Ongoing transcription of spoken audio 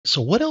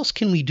so what else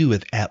can we do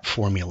with app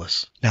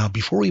formulas? Now,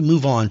 before we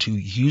move on to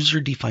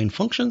user-defined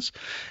functions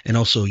and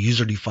also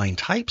user-defined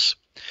types,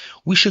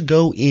 we should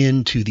go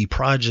into the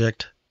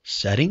project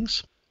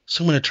settings.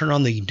 So I'm going to turn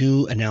on the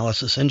new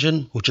analysis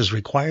engine, which is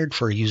required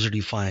for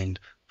user-defined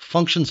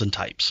functions and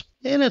types.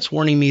 And it's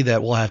warning me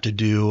that we'll have to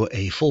do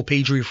a full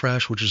page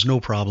refresh, which is no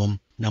problem.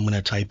 Now I'm going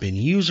to type in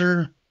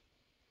user,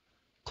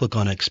 click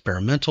on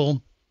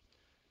experimental,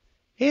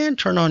 and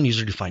turn on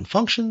user-defined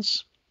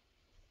functions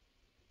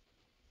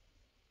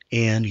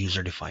and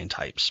user-defined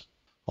types.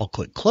 I'll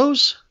click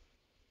close.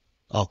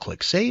 I'll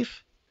click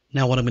save.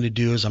 Now what I'm going to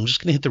do is I'm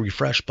just going to hit the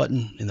refresh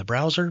button in the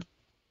browser.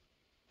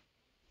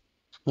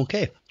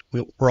 Okay,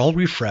 we're all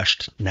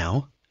refreshed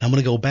now. I'm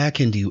going to go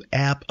back into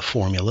app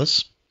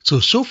formulas.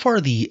 So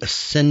far the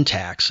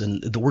syntax,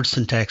 and the word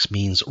syntax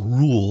means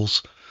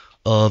rules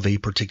of a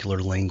particular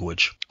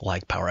language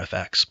like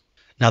PowerFX.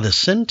 Now the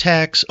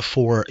syntax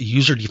for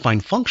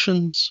user-defined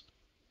functions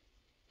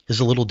is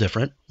a little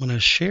different. I'm going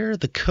to share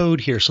the code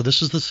here. So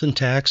this is the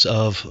syntax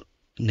of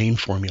name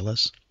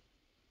formulas.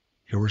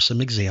 Here were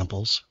some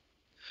examples.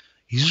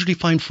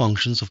 User-defined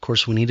functions, of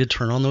course, we need to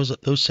turn on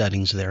those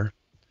settings there.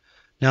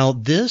 Now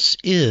this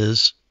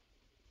is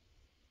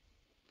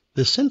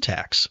the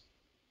syntax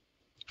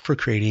for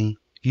creating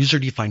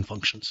user-defined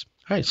functions.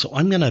 All right, so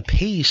I'm going to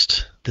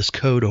paste this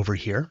code over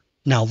here.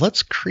 Now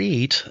let's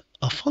create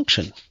a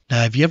function.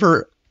 Now, have you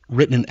ever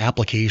written an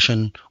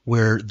application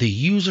where the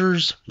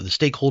users, the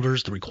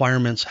stakeholders, the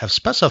requirements have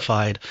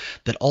specified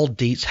that all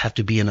dates have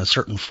to be in a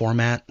certain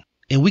format?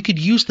 And we could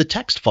use the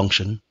text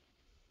function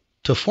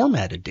to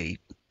format a date,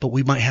 but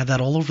we might have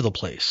that all over the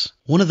place.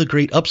 One of the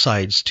great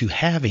upsides to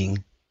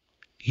having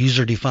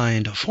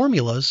user-defined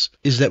formulas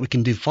is that we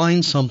can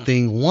define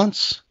something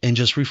once and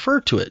just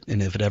refer to it.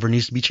 And if it ever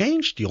needs to be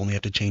changed, you only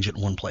have to change it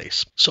in one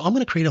place. So I'm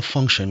going to create a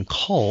function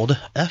called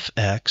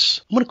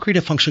fx. I'm going to create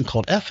a function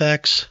called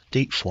fx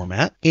date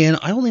format. And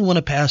I only want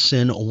to pass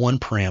in one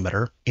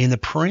parameter. And the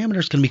parameter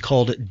is going to be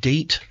called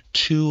date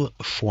to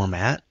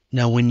format.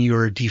 Now, when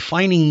you're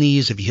defining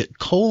these, if you hit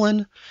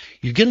colon,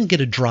 you're going to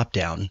get a drop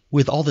down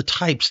with all the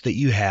types that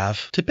you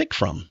have to pick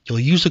from.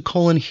 You'll use a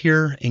colon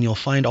here and you'll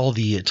find all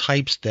the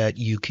types that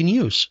you can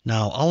use.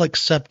 Now, I'll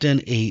accept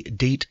in a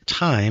date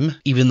time,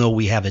 even though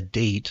we have a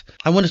date.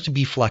 I want it to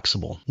be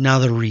flexible. Now,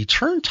 the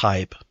return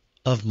type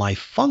of my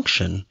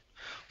function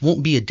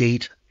won't be a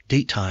date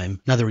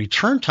time. Now, the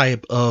return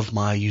type of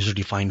my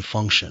user-defined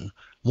function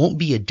won't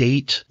be a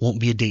date, won't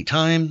be a date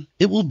time.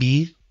 It will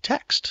be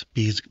text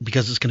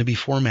because it's going to be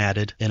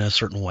formatted in a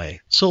certain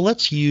way. So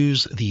let's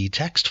use the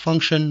text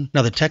function.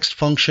 Now the text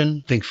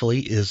function, thankfully,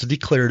 is a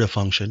declarative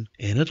function,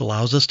 and it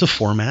allows us to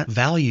format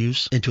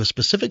values into a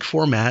specific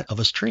format of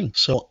a string.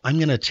 So I'm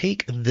going to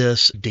take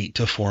this date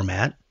to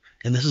format,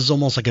 and this is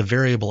almost like a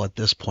variable at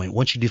this point.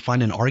 Once you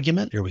define an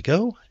argument, here we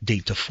go,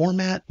 date to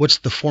format. What's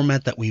the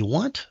format that we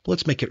want?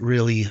 Let's make it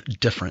really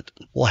different.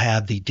 We'll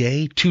have the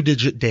day,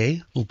 2-digit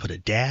day. We'll put a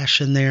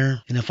dash in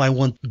there. And if I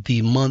want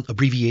the month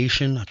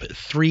abbreviation, I put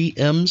 3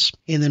 M's.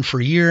 And then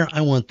for year,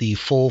 I want the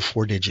full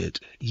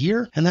 4-digit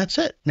year. And that's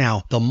it.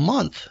 Now, the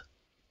month,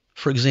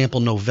 for example,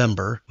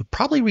 November, would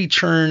probably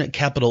return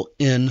capital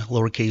N,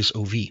 lowercase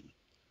ov.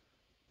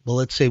 Well,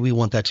 let's say we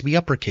want that to be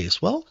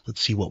uppercase. Well,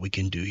 let's see what we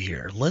can do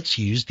here. Let's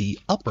use the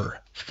upper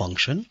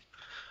function,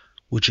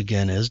 which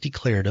again is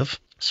declarative.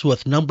 So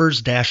with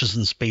numbers, dashes,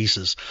 and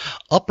spaces,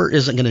 upper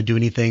isn't going to do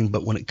anything,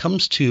 but when it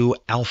comes to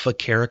alpha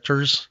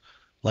characters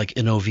like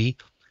NOV,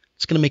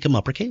 it's going to make them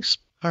uppercase.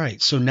 All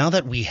right, so now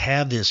that we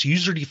have this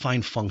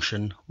user-defined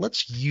function,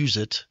 let's use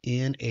it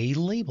in a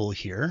label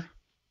here.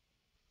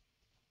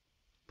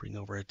 Bring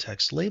over a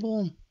text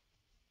label.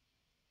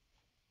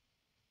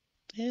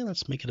 And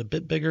let's make it a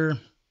bit bigger.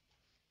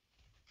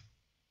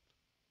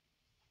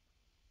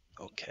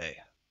 Okay,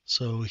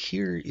 so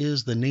here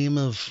is the name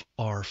of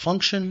our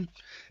function.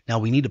 Now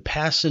we need to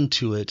pass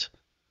into it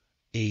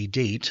a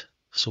date.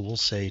 So we'll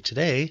say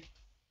today.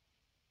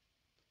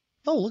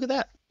 Oh, look at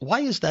that.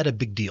 Why is that a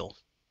big deal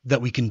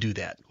that we can do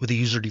that with a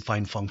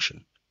user-defined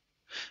function?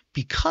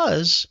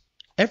 Because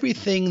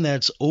everything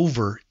that's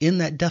over in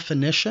that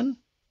definition,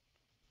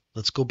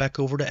 let's go back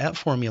over to app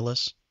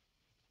formulas.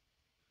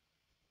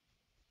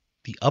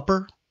 The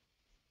upper,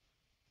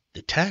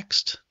 the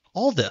text,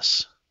 all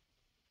this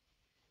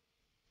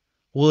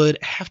would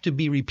have to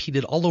be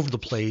repeated all over the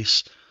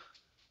place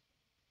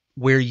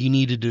where you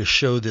needed to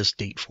show this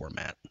date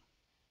format.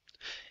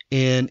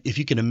 And if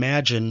you can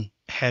imagine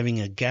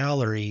having a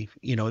gallery,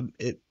 you know,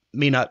 it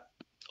may not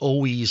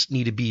always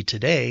need to be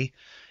today.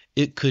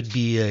 It could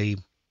be a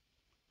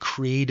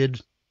created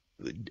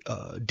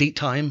date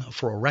time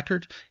for a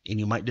record, and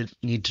you might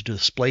need to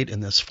display it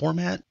in this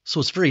format. So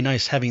it's very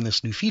nice having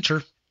this new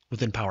feature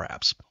within Power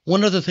Apps.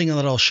 One other thing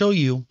that I'll show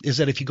you is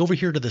that if you go over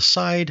here to the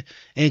side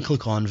and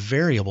click on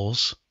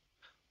variables,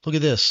 look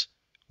at this.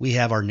 We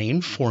have our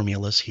named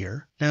formulas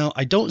here. Now,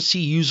 I don't see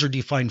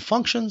user-defined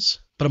functions,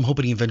 but I'm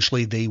hoping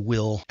eventually they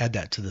will add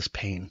that to this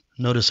pane.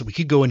 Notice that we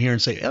could go in here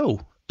and say, oh,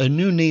 a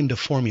new named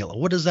formula.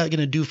 What is that going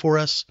to do for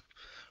us?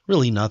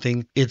 really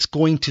nothing. It's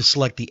going to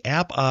select the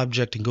app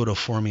object and go to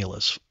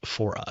formulas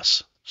for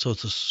us. So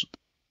it's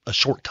a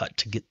shortcut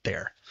to get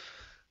there.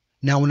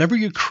 Now, whenever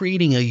you're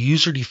creating a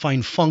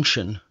user-defined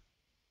function,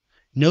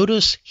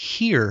 notice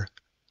here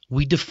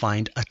we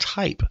defined a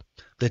type,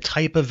 the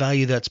type of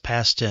value that's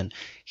passed in.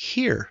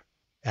 Here,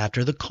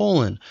 after the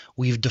colon,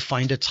 we've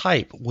defined a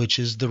type, which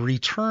is the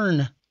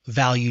return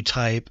value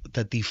type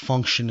that the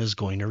function is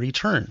going to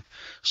return.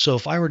 So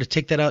if I were to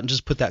take that out and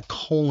just put that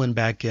colon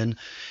back in,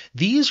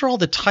 these are all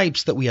the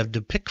types that we have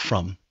to pick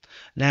from.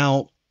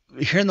 Now,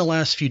 here in the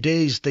last few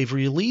days, they've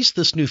released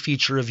this new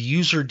feature of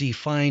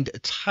user-defined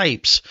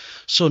types.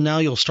 So now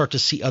you'll start to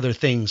see other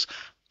things.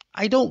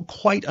 I don't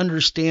quite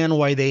understand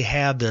why they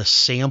have the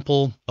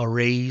sample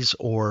arrays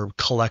or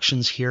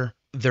collections here.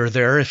 They're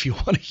there if you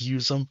want to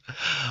use them.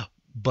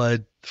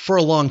 But for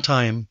a long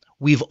time,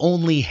 we've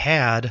only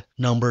had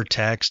number,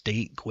 text,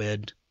 date,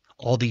 quid,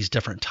 all these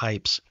different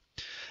types.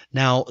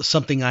 Now,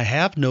 something I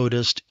have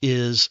noticed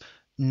is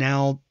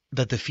now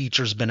that the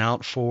feature's been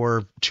out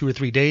for 2 or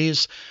 3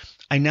 days,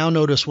 I now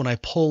notice when I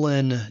pull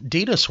in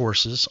data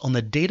sources on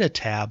the data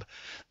tab,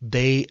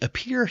 they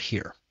appear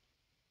here.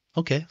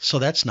 Okay, so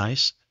that's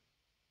nice.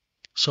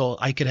 So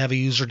I could have a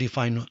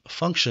user-defined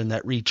function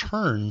that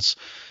returns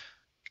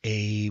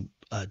a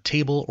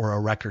table or a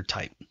record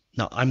type.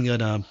 Now I'm going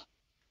to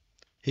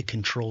hit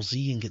Control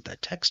Z and get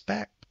that text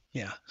back.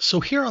 Yeah,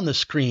 so here on the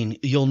screen,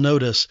 you'll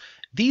notice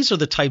these are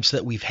the types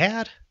that we've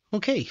had.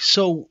 Okay,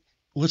 so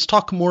let's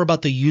talk more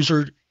about the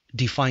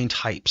user-defined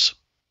types.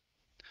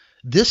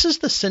 This is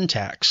the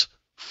syntax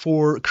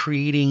for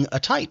creating a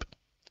type.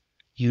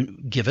 You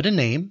give it a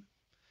name,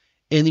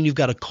 and then you've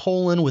got a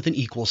colon with an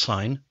equal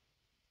sign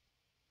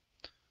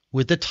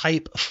with the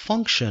type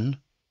function,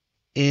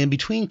 and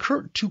between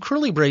two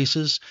curly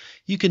braces,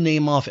 you can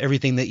name off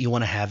everything that you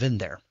want to have in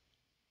there.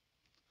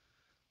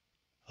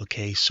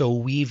 Okay, so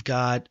we've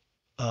got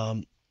a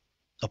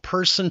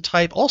person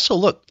type. Also,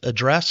 look,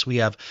 address. We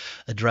have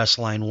address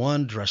line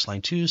 1, address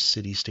line 2,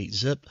 city, state,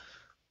 zip.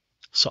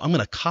 So I'm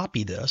going to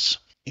copy this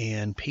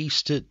and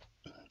paste it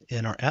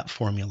in our app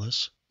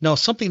formulas. Now,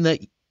 something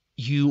that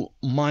you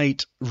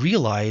might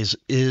realize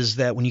is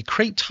that when you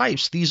create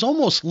types, these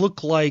almost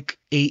look like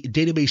a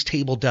database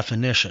table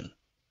definition.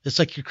 It's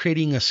like you're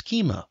creating a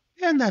schema,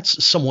 and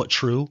that's somewhat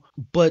true,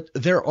 but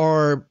there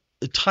are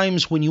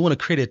times when you want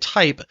to create a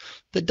type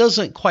that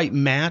doesn't quite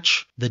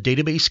match the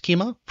database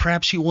schema.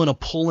 Perhaps you want to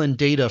pull in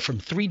data from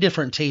 3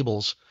 different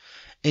tables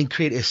and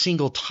create a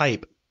single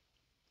type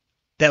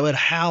that would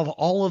have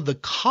all of the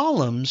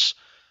columns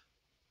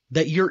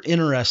that you're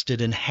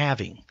interested in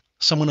having.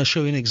 So I'm going to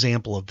show you an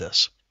example of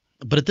this.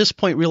 But at this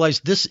point, realize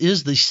this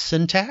is the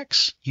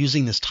syntax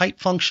using this type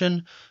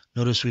function.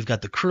 Notice we've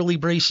got the curly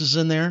braces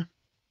in there.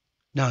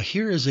 Now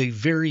here is a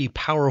very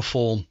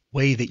powerful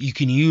way that you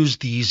can use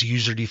these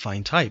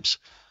user-defined types.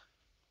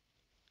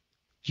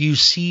 You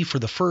see for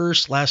the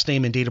first, last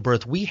name, and date of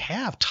birth, we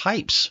have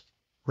types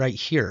right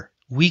here.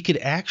 We could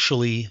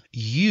actually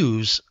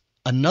use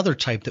another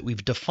type that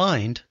we've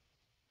defined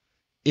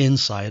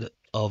inside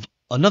of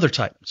another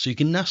type. So you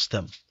can nest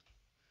them.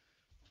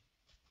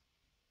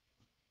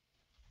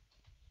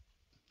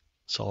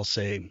 So I'll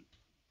say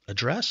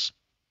address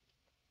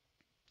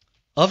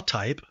of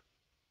type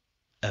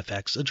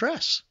FX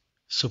address.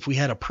 So if we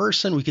had a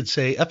person, we could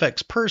say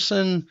FX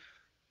person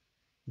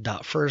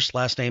dot first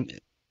last name.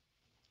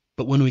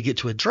 But when we get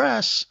to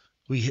address,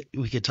 we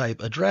could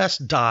type address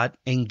dot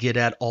and get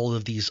at all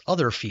of these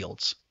other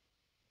fields.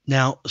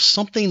 Now,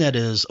 something that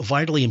is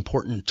vitally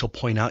important to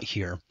point out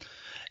here,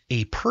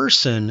 a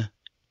person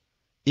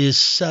is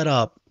set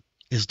up,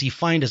 is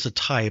defined as a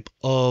type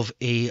of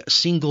a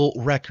single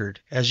record.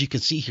 As you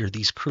can see here,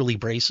 these curly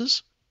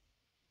braces.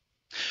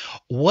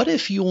 What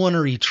if you want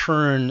to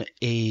return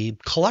a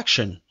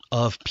collection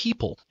of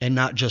people and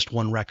not just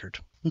one record?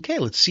 Okay,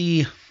 let's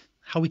see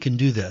how we can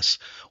do this.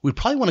 We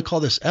probably want to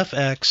call this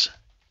FX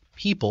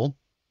people,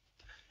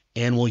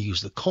 and we'll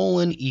use the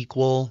colon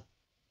equal.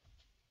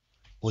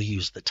 We'll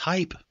use the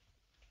type.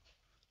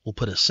 We'll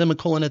put a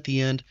semicolon at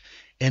the end.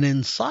 And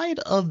inside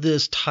of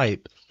this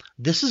type,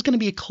 this is going to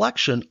be a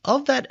collection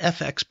of that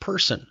FX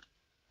person.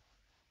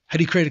 How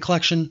do you create a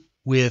collection?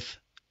 With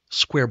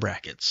square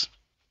brackets.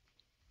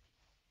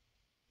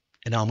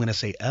 And now I'm going to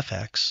say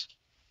FX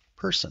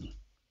person.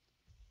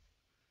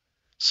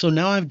 So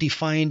now I've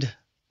defined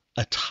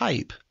a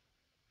type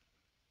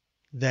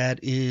that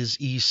is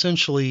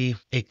essentially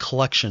a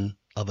collection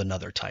of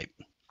another type.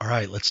 All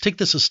right, let's take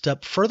this a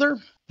step further.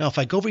 Now, if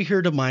I go over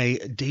here to my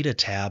data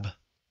tab,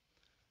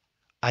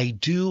 I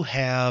do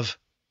have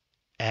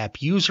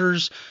app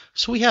users.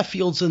 So we have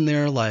fields in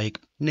there like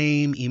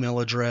name, email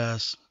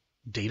address,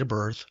 date of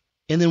birth.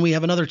 And then we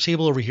have another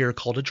table over here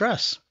called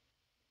address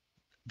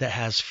that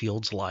has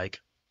fields like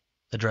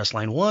address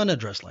line 1,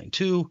 address line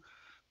 2,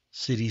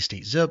 city,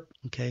 state, zip.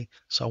 Okay,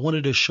 so I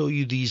wanted to show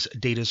you these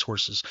data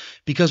sources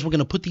because we're going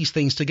to put these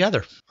things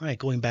together. All right,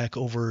 going back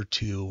over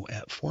to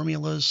app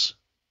formulas.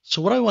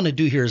 So what I want to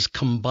do here is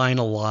combine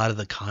a lot of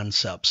the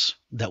concepts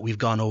that we've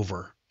gone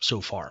over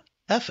so far.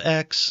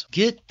 FX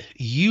get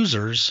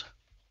users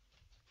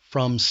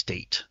from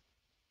state.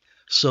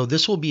 So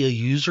this will be a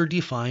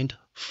user-defined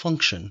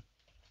function.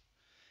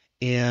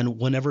 And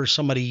whenever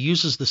somebody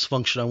uses this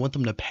function, I want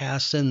them to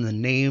pass in the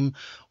name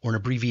or an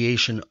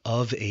abbreviation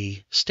of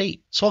a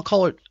state. So I'll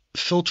call it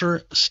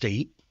filter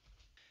state,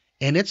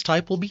 and its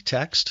type will be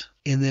text.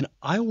 And then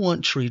I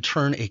want to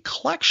return a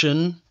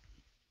collection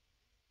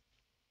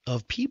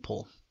of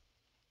people.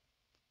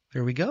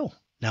 There we go.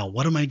 Now,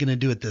 what am I going to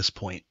do at this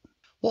point?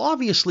 Well,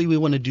 obviously, we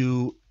want to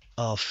do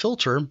a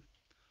filter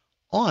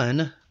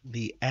on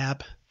the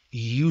app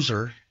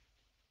user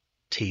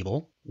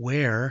table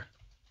where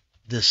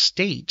the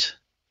state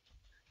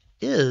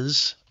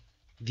is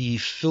the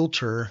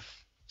filter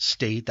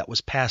state that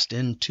was passed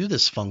into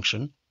this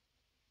function.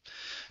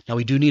 Now,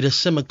 we do need a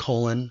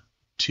semicolon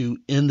to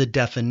end the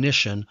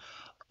definition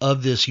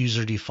of this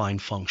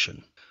user-defined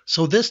function.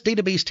 So this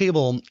database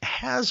table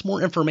has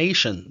more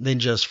information than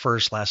just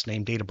first, last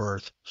name, date of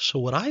birth. So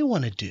what I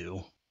want to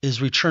do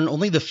is return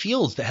only the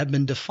fields that have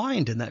been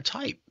defined in that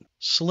type.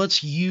 So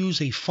let's use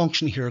a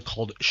function here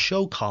called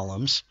show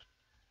columns.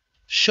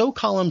 Show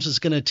columns is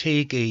going to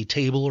take a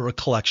table or a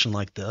collection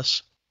like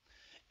this,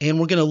 and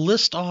we're going to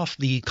list off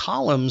the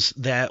columns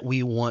that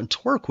we want to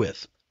work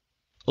with,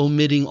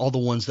 omitting all the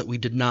ones that we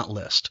did not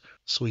list.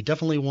 So we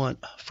definitely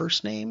want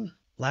first name,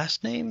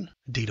 last name,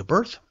 date of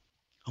birth.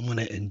 I'm going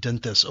to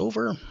indent this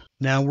over.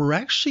 Now we're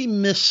actually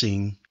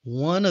missing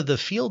one of the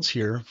fields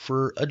here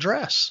for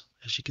address,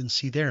 as you can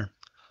see there.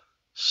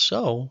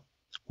 So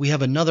we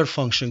have another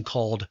function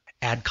called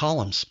add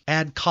columns.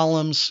 Add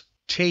columns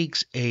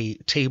takes a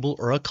table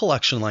or a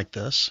collection like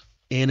this,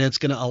 and it's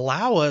going to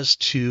allow us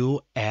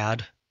to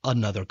add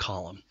another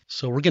column.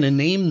 So we're going to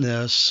name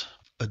this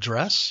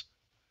address.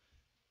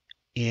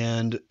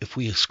 And if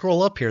we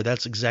scroll up here,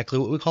 that's exactly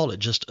what we called it,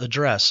 just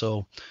address.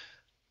 So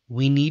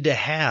we need to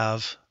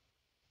have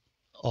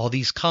all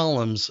these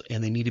columns,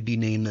 and they need to be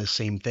named the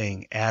same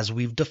thing as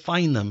we've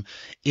defined them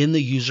in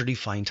the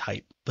user-defined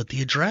type. But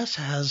the address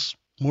has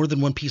more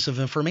than one piece of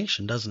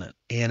information, doesn't it?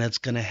 And it's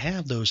going to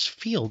have those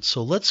fields.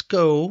 So let's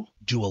go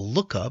do a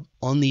lookup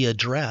on the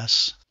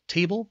address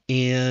table,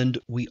 and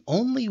we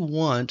only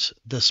want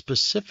the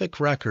specific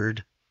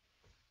record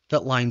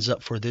that lines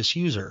up for this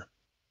user,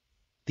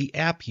 the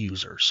app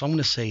user. So I'm going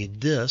to say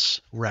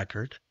this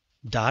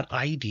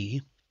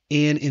record.id,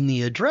 and in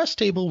the address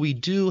table, we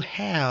do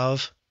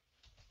have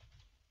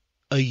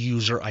a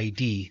user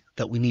ID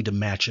that we need to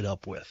match it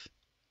up with.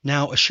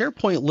 Now, a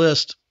SharePoint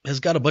list has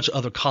got a bunch of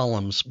other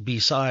columns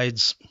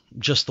besides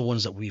just the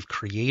ones that we've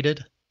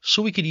created.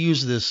 So we could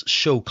use this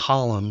show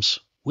columns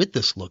with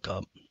this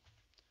lookup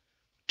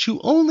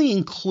to only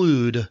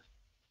include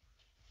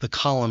the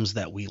columns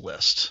that we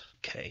list.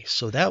 Okay,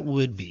 so that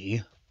would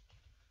be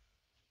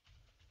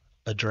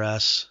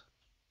address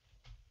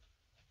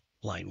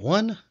line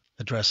 1,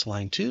 address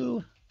line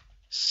 2,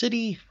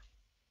 city,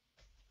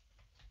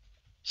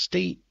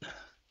 state,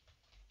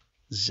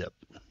 zip.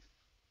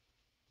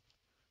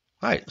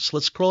 All right, so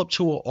let's scroll up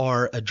to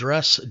our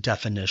address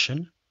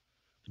definition.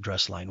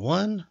 Address line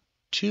 1,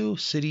 2,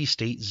 city,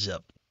 state,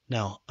 zip.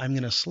 Now, I'm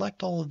going to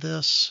select all of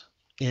this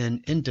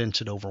and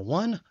indent it over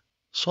 1.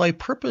 So I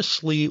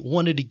purposely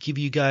wanted to give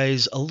you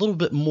guys a little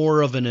bit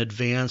more of an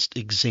advanced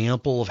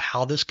example of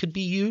how this could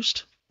be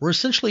used. We're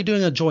essentially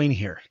doing a join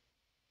here.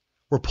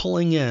 We're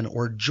pulling in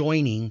or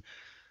joining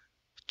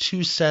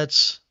two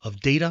sets of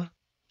data,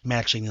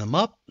 matching them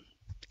up,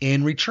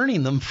 and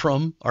returning them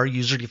from our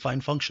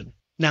user-defined function.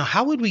 Now,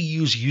 how would we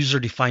use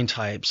user-defined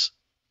types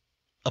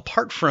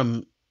apart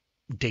from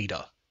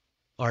data,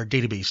 our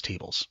database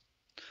tables?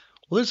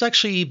 Well, there's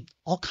actually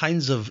all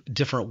kinds of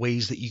different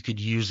ways that you could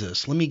use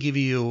this. Let me give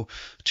you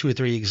 2 or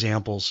 3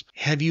 examples.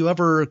 Have you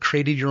ever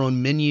created your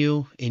own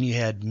menu and you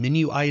had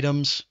menu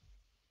items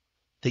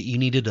that you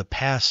needed to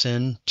pass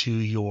in to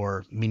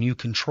your menu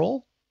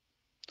control?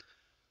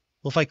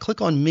 Well, if I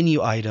click on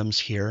menu items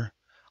here,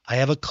 I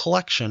have a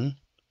collection.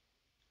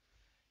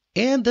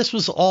 And this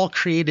was all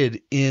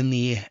created in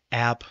the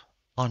app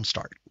on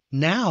start.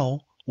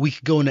 Now we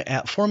could go into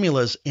app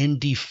formulas and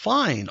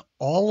define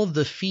all of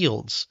the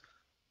fields.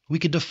 We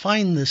could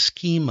define the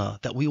schema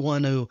that we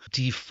want to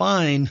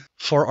define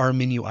for our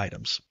menu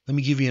items. Let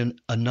me give you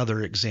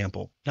another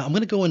example. Now I'm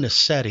going to go into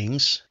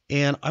settings,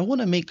 and I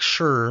want to make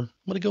sure, I'm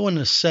going to go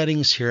into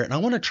settings here, and I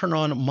want to turn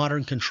on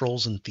modern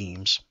controls and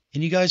themes.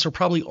 And you guys are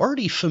probably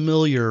already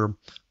familiar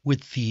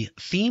with the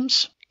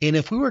themes. And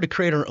if we were to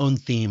create our own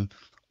theme,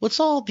 what's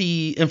all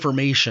the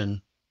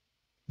information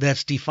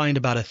that's defined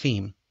about a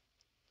theme?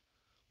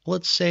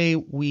 Let's say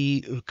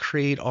we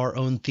create our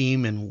own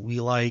theme and we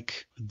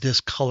like this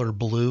color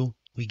blue.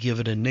 We give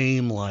it a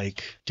name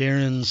like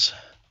Darren's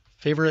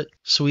favorite.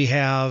 So we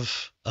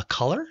have a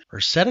color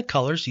or set of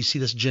colors. You see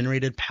this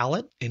generated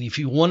palette. And if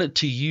you wanted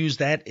to use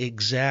that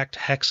exact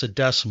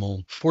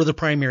hexadecimal for the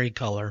primary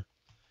color,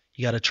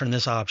 you got to turn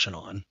this option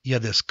on. You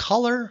have this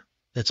color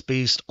that's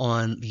based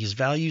on these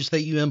values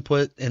that you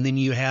input, and then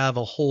you have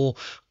a whole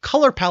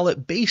color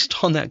palette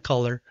based on that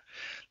color.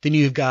 Then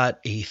you've got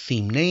a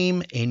theme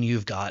name and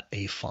you've got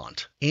a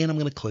font. And I'm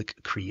going to click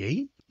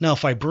create. Now,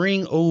 if I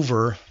bring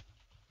over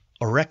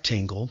a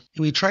rectangle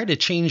and we try to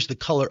change the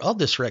color of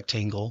this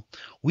rectangle,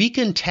 we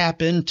can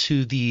tap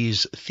into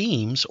these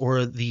themes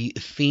or the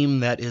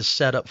theme that is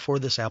set up for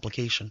this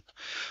application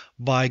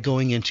by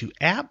going into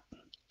app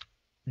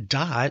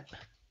dot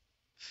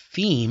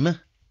theme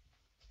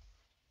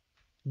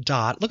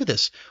dot, look at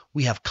this,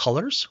 we have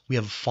colors, we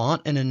have a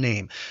font and a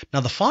name.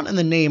 Now the font and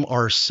the name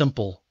are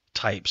simple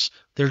types.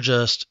 They're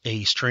just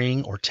a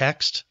string or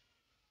text,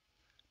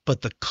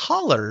 but the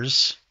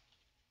colors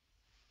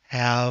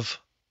have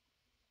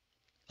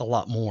a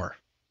lot more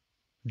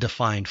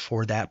defined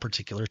for that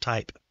particular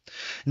type.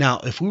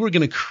 Now, if we were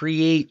going to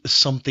create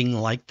something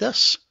like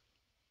this,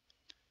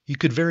 you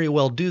could very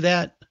well do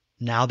that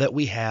now that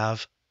we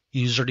have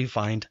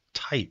user-defined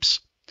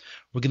types.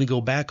 We're going to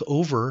go back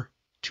over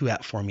to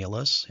app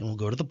formulas and we'll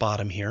go to the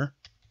bottom here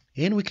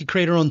and we could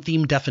create our own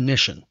theme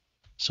definition.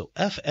 So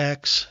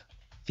fx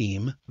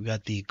theme, we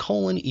got the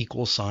colon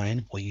equal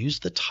sign. We'll use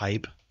the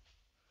type.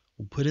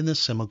 We'll put in the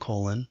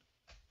semicolon.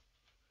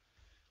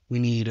 We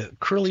need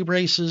curly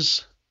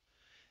braces.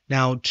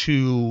 Now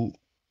to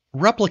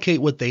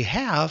replicate what they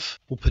have,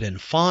 we'll put in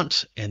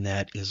font, and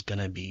that is going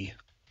to be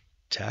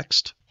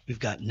text. We've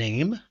got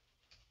name,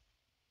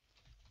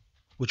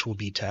 which will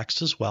be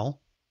text as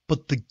well.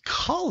 But the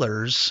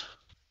colors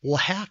will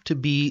have to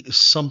be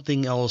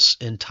something else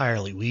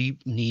entirely. We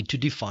need to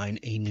define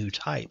a new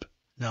type.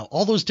 Now,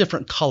 all those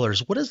different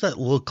colors, what does that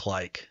look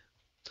like?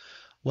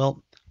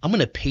 Well, I'm going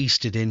to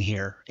paste it in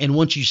here, and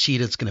once you see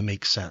it, it's going to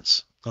make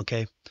sense,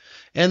 okay?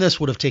 And this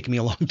would have taken me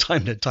a long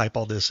time to type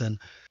all this in.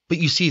 But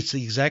you see, it's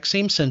the exact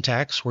same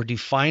syntax. We're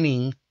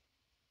defining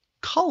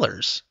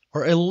colors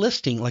or a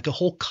listing, like a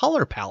whole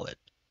color palette.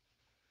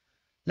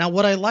 Now,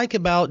 what I like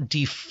about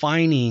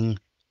defining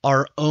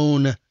our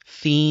own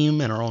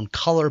theme and our own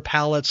color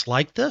palettes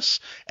like this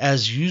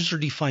as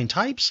user-defined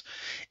types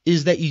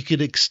is that you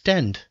could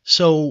extend.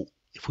 So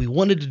if we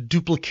wanted to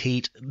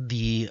duplicate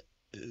the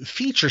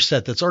feature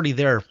set that's already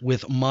there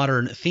with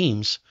modern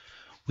themes,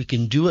 we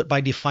can do it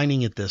by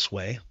defining it this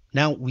way.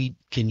 Now we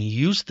can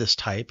use this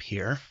type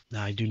here.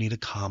 Now I do need a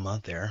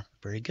comma there.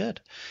 Very good.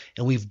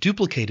 And we've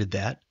duplicated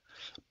that,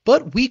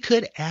 but we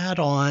could add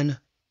on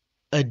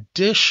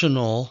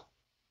additional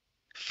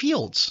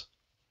fields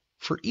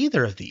for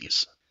either of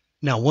these.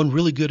 Now, one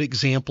really good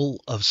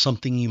example of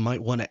something you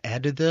might want to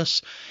add to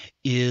this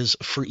is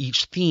for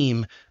each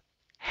theme,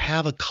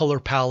 have a color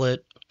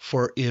palette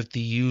for if the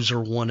user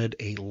wanted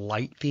a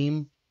light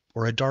theme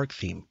or a dark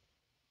theme.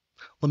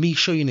 Let me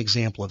show you an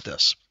example of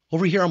this.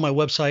 Over here on my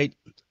website,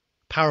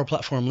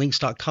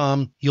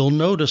 powerplatformlinks.com, you'll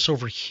notice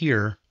over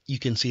here, you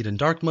can see it in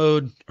dark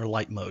mode or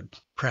light mode.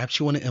 Perhaps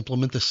you want to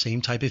implement the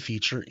same type of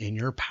feature in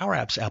your Power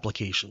Apps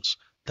applications.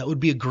 That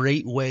would be a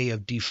great way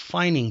of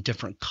defining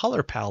different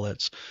color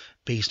palettes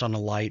based on a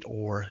light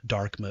or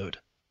dark mode.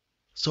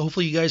 So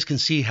hopefully you guys can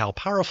see how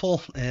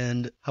powerful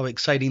and how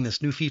exciting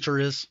this new feature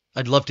is.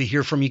 I'd love to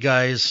hear from you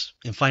guys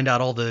and find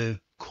out all the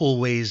cool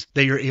ways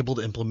that you're able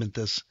to implement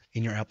this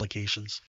in your applications.